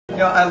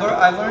No,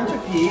 I learned to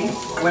pee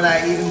when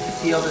I even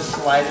feel the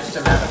slightest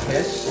amount of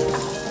piss.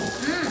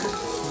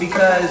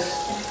 Because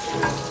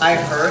I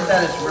heard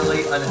that it's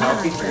really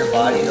unhealthy for your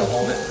body to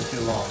hold it for too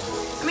long.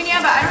 I mean,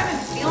 yeah, but I don't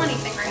even feel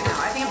anything right now.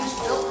 I think I'm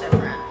just built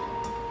different.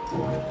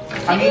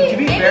 I mean, to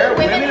be fair,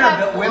 women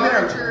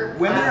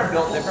are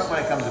built different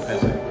when it comes to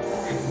pissing.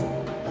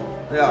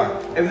 They are.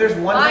 If there's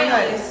one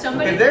thing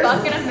somebody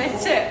fucking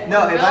admits it.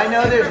 No, if I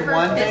know there's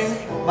one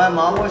thing, my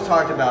mom always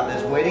talked about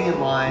this, waiting in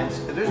lines.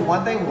 If there's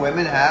one thing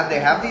women have, they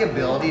have the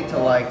ability to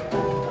like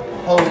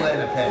hold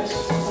in a piss.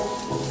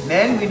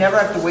 Men, we never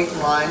have to wait in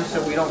line,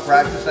 so we don't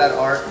practice that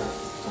art.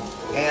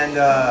 And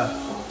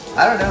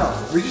I don't know,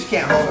 we just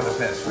can't hold in a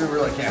piss. We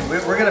really can't.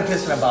 We're gonna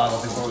piss in a bottle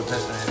before we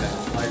piss in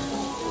anything. Like,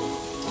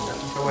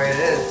 that's just the way it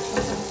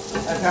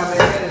is. That's how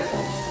it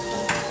is.